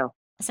dude, no.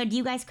 So do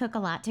you guys cook a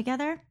lot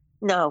together?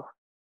 No,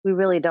 we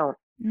really don't.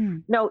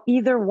 No,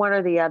 either one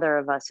or the other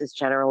of us is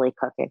generally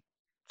cooking.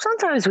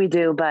 Sometimes we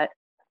do, but,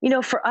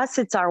 for us,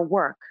 it's our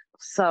work.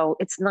 So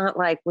it's not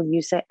like when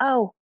you say,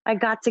 oh, I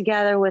got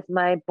together with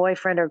my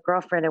boyfriend or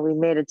girlfriend and we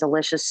made a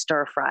delicious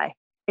stir fry.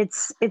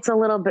 It's a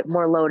little bit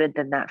more loaded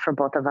than that for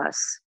both of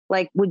us.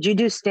 Like, would you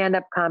do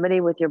stand-up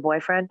comedy with your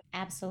boyfriend?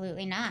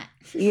 Absolutely not.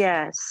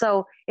 Yeah.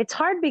 So it's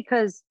hard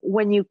because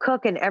when you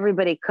cook and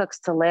everybody cooks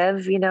to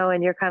live,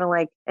 and you're kind of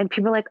like, and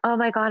people are like, oh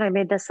my God, I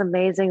made this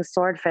amazing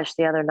swordfish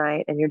the other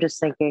night. And you're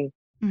just thinking,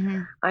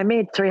 I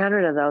made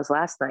 300 of those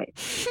last night.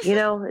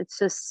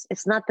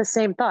 It's not the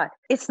same thought.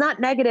 It's not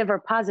negative or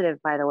positive,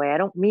 by the way. I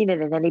don't mean it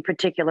in any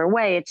particular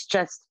way. It's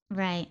just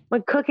right.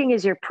 When cooking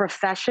is your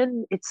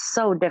profession, it's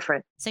so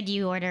different. So do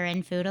you order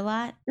in food a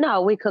lot?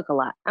 No, we cook a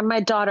lot. And my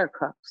daughter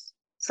cooks.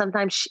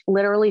 Sometimes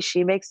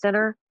she makes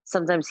dinner.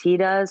 Sometimes he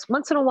does.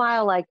 Once in a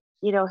while,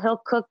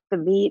 he'll cook the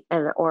meat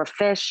or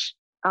fish.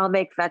 I'll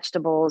make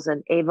vegetables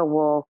and Ava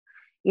will,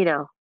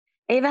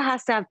 Ava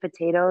has to have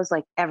potatoes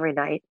like every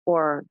night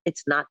or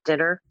it's not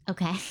dinner.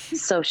 Okay.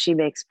 So she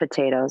makes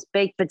potatoes,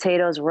 baked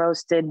potatoes,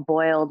 roasted,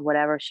 boiled,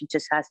 whatever. She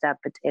just has to have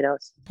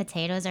potatoes.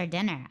 Potatoes are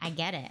dinner. I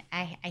get it.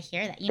 I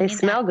hear that. They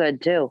smell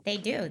good too. They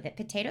do. The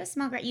potatoes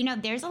smell great.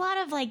 There's a lot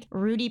of like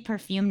Rudy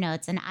perfume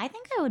notes and I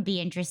think I would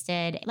be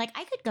interested. Like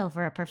I could go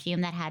for a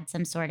perfume that had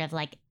some sort of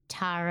like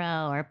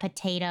taro or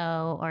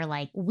potato or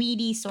like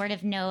weedy sort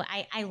of note.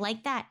 I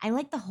like that. I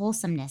like the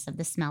wholesomeness of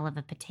the smell of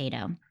a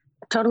potato.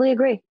 Totally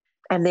agree.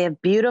 And they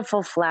have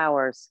beautiful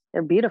flowers.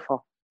 They're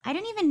beautiful. I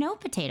didn't even know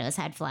potatoes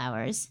had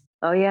flowers.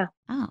 Oh, yeah.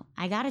 Oh,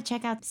 I got to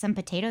check out some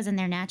potatoes in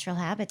their natural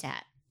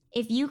habitat.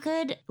 If you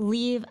could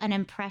leave an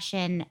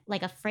impression,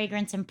 like a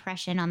fragrance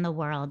impression on the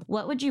world,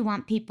 what would you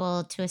want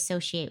people to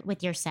associate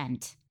with your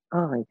scent?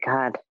 Oh, my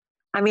God.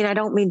 I mean, I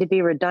don't mean to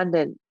be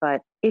redundant,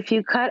 but if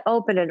you cut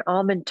open an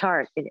almond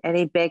tart in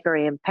any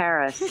bakery in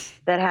Paris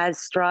that has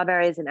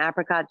strawberries and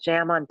apricot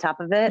jam on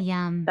top of it,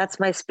 Yum. That's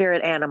my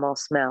spirit animal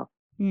smell.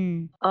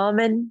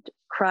 Almond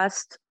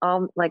crust,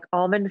 like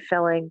almond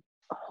filling,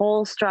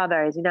 whole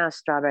strawberries.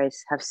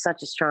 Strawberries have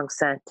such a strong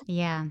scent.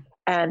 Yeah.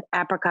 And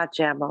apricot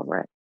jam over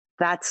it.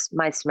 That's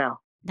my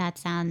smell.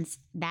 That's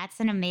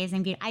an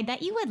amazing beauty. I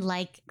bet you would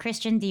like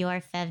Christian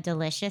Dior Fève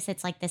Delicious.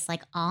 It's like this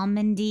like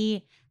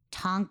almondy,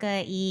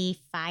 tonka-y,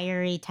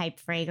 fiery type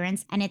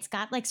fragrance. And it's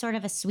got like sort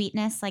of a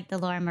sweetness like the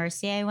Laura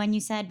Mercier one you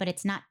said, but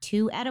it's not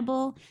too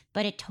edible,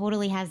 but it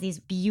totally has these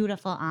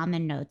beautiful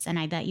almond notes. And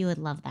I bet you would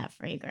love that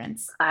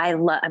fragrance.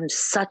 I'm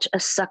such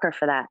a sucker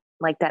for that.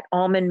 Like that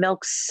almond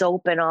milk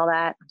soap and all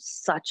that. I'm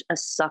such a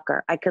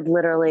sucker. I could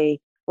literally,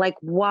 like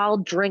while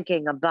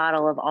drinking a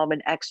bottle of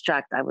almond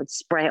extract, I would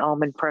spray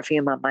almond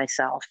perfume on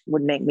myself.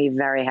 Would make me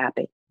very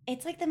happy.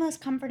 It's like the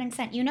most comforting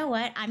scent. You know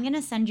what?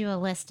 I'll send you a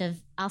list of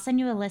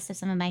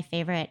some of my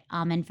favorite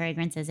almond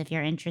fragrances if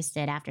you're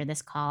interested after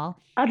this call.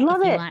 I'd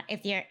love it.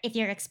 If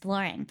you're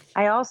exploring.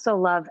 I also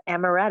love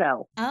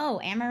amaretto. Oh,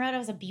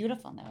 amaretto is a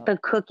beautiful note. The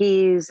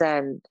cookies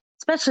and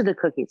especially the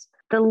cookies.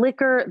 The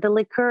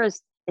liqueur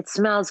it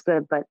smells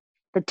good, but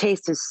the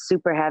taste is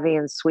super heavy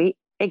and sweet.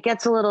 It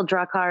gets a little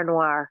Drakkar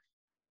Noir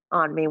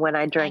on me when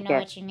I drink it. I know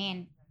what you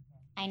mean.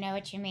 I know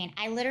what you mean.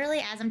 I literally,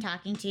 as I'm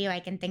talking to you, I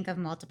can think of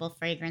multiple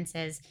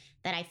fragrances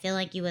that I feel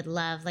like you would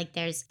love. Like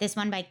there's this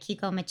one by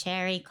Kiko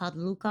Macheri called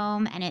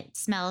Lucome, and it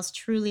smells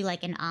truly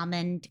like an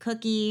almond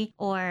cookie.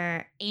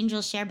 Or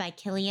Angel Share by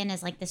Kilian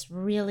is like this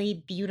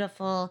really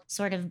beautiful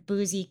sort of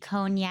boozy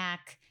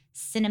cognac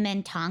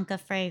cinnamon tonka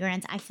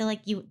fragrance. I feel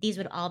like these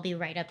would all be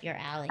right up your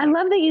alley. I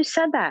love that you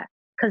said that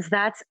because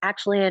that's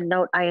actually a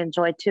note I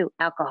enjoy too.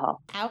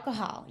 Alcohol.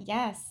 Alcohol,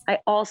 yes. I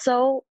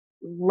also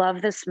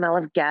love the smell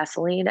of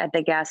gasoline at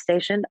the gas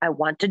station. I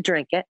want to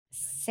drink it.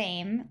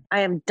 Same.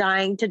 I am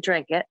dying to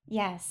drink it.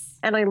 Yes.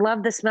 And I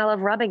love the smell of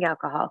rubbing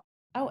alcohol.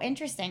 Oh,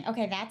 interesting.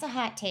 Okay, that's a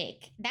hot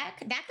take. That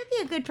could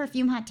be a good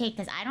perfume hot take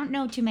because I don't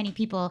know too many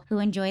people who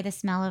enjoy the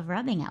smell of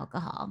rubbing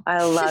alcohol.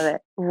 I love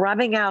it.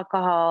 Rubbing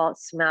alcohol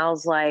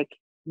smells like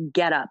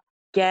get up,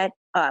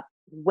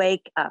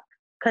 wake up.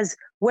 Because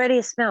where do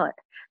you smell it?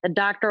 The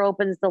doctor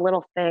opens the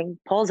little thing,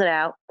 pulls it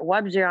out,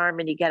 rubs your arm,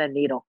 and you get a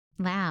needle.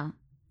 Wow.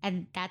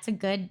 And that's a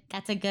good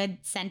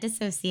scent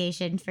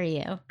association for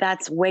you.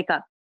 That's wake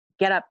up,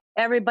 get up.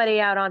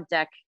 Everybody out on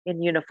deck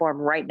in uniform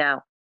right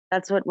now.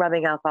 That's what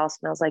rubbing alcohol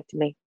smells like to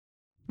me.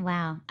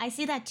 Wow. I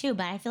see that too,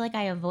 but I feel like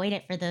I avoid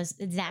it for those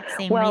exact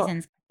same Well,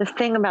 reasons. The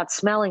thing about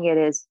smelling it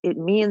is it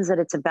means that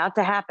it's about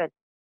to happen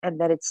and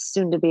that it's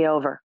soon to be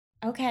over.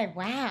 Okay.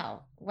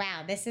 Wow.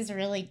 Wow. This is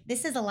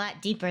a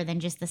lot deeper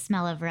than just the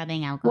smell of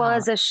rubbing alcohol. Well,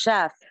 as a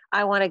chef,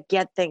 I want to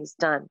get things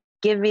done.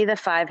 Give me the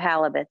 5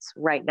 halibuts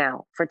right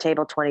now for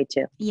table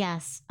 22.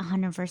 Yes,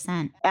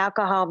 100%.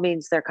 Alcohol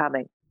means they're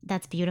coming.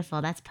 That's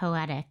beautiful. That's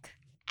poetic.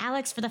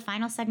 Alex, for the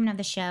final segment of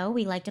the show,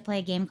 we like to play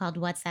a game called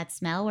What's That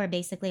Smell? Where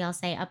basically I'll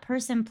say a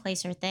person,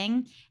 place, or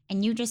thing,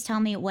 and you just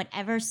tell me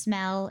whatever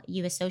smell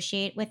you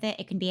associate with it.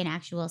 It can be an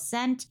actual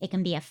scent, it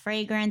can be a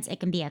fragrance, it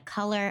can be a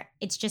color.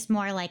 It's just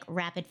more like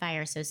rapid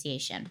fire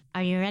association.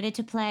 Are you ready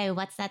to play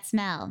What's That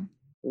Smell?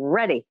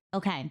 Ready.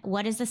 Okay.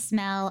 What is the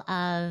smell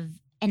of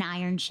an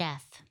Iron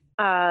Chef?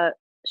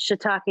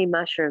 Shiitake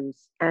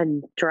mushrooms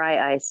and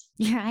dry ice.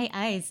 Dry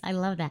ice. I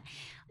love that.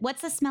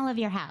 What's the smell of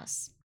your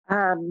house?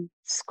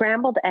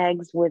 Scrambled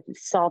eggs with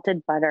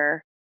salted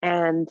butter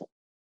and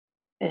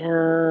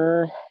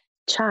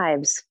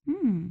chives.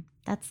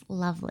 That's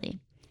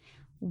lovely.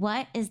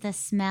 What is the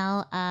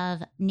smell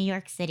of New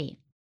York City?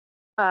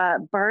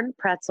 Burned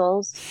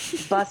pretzels,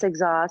 bus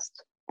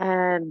exhaust,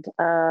 and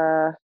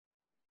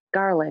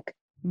garlic.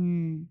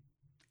 And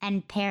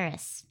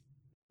Paris?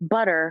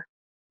 Butter,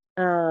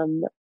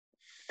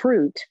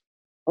 fruit,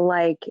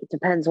 like it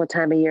depends what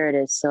time of year it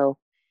is. So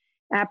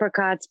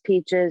apricots,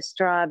 peaches,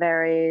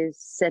 strawberries,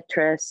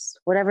 citrus,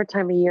 whatever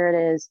time of year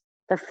it is,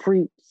 the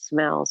fruit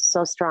smells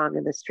so strong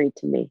in the street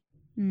to me.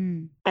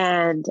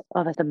 And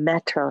the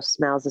metro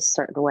smells a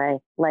certain way,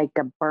 like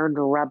a burned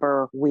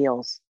rubber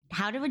wheels.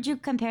 How would you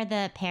compare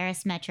the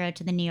Paris metro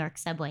to the New York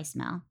subway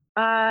smell?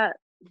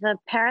 The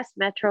Paris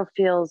metro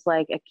feels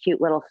like a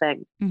cute little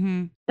thing.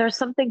 Mm-hmm. There's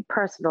something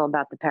personal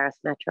about the Paris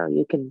metro.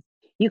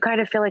 You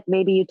kind of feel like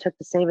maybe you took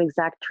the same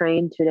exact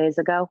train 2 days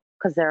ago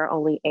because there are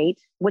only 8,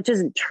 which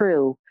isn't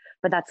true,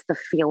 but that's the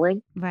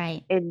feeling.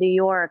 Right. In New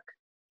York,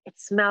 it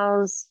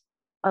smells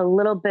a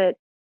little bit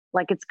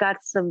like it's got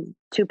some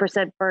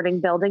 2% burning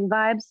building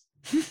vibes.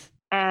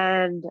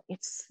 And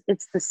it's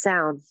the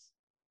sounds.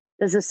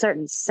 There's a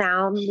certain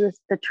sound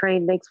the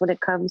train makes when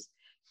it comes.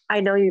 I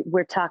know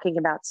we're talking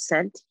about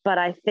scent, but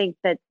I think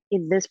that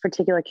in this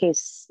particular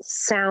case,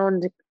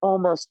 sound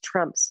almost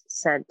trumps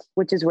scent,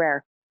 which is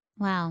rare.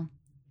 Wow.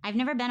 I've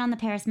never been on the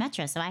Paris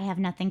metro, so I have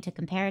nothing to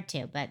compare it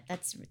to, but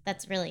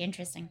that's really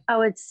interesting.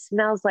 Oh, it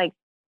smells like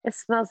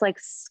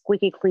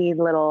squeaky clean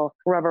little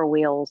rubber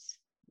wheels,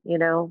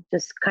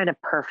 just kind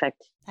of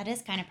perfect. That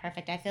is kind of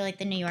perfect. I feel like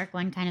the New York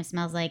one kind of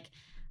smells like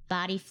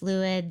body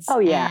fluids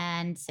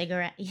and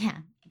cigarette. Yeah.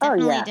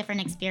 Definitely a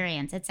different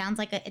experience. It sounds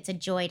like it's a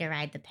joy to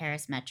ride the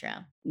Paris metro.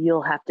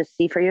 You'll have to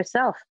see for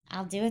yourself.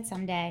 I'll do it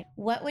someday.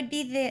 What would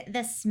be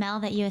the smell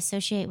that you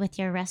associate with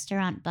your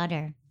restaurant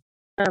butter?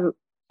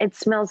 It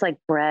smells like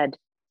bread,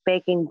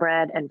 baking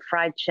bread and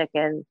fried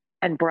chicken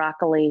and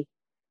broccoli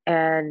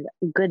and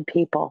good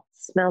people.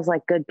 It smells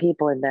like good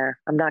people in there.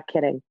 I'm not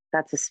kidding.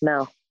 That's a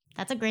smell.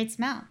 That's a great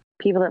smell.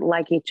 People that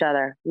like each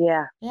other.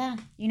 Yeah. Yeah.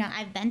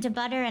 I've been to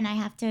butter and I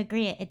have to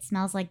agree. It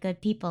smells like good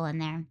people in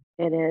there.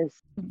 It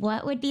is.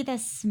 What would be the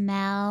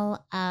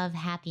smell of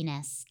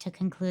happiness to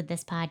conclude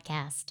this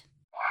podcast?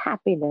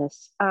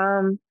 Happiness.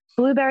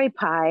 Blueberry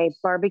pie,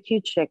 barbecue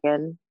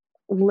chicken,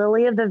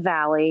 lily of the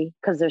valley,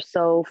 because they're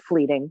so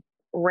fleeting.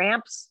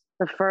 Ramps,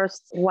 the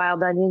first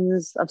wild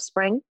onions of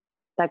spring,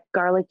 that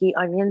garlicky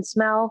onion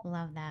smell.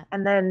 Love that.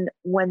 And then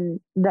when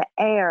the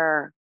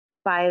air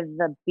by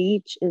the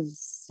beach is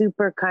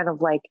super kind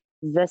of like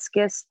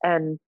viscous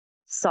and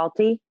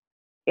salty,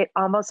 it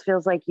almost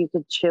feels like you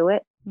could chew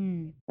it.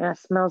 And it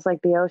smells like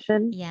the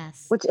ocean.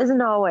 Yes. Which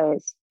isn't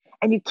always.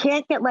 And you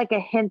can't get like a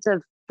hint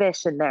of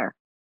fish in there,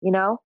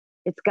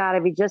 It's got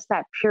to be just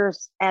that pure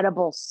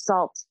edible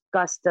salt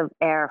gust of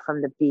air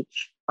from the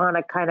beach on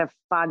a kind of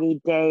foggy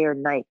day or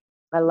night.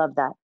 I love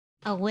that.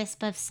 A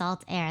wisp of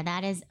salt air.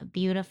 That is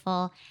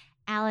beautiful.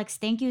 Alex,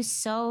 thank you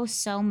so,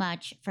 so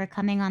much for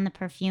coming on the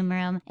Perfume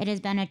Room. It has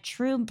been a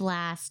true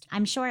blast.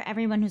 I'm sure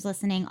everyone who's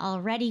listening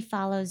already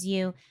follows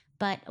you,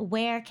 but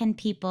where can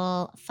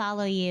people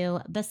follow you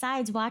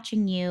besides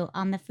watching you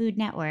on the Food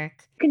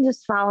Network? You can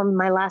just follow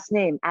my last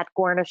name at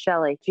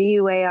Guarnaschelli,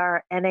 Guarnaschelli.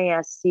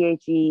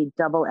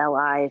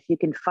 If you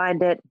can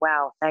find it,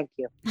 wow, thank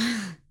you.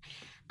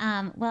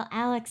 Well,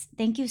 Alex,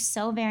 thank you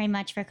so very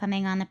much for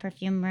coming on the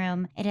Perfume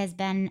Room. It has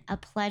been a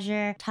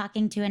pleasure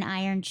talking to an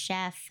Iron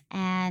Chef,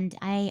 and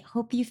I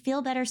hope you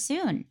feel better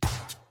soon.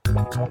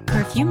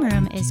 Perfume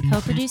Room is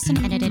co-produced and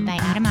edited by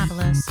Adam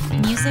Avalos,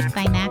 music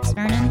by Max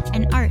Vernon,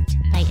 and art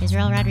by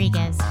Israel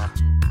Rodriguez.